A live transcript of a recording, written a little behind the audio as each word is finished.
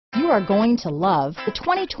are going to love the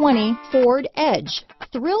 2020 Ford Edge.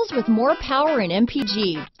 Thrills with more power and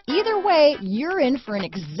MPG. Either way, you're in for an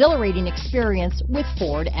exhilarating experience with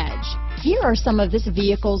Ford Edge. Here are some of this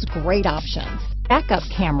vehicle's great options: backup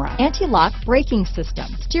camera, anti-lock braking system,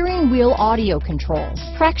 steering wheel audio controls,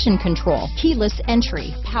 traction control, keyless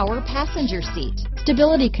entry, power passenger seat,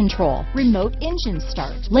 stability control, remote engine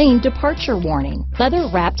start, lane departure warning,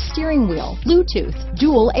 leather-wrapped steering wheel, Bluetooth,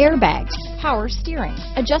 dual airbags, power steering,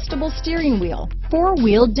 adjustable steering wheel,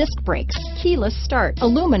 four-wheel disc brakes, keyless start,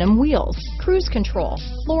 aluminum wheels, cruise control,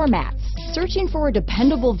 floor mats. Searching for a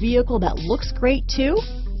dependable vehicle that looks great too?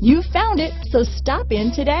 You found it, so stop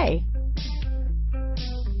in today.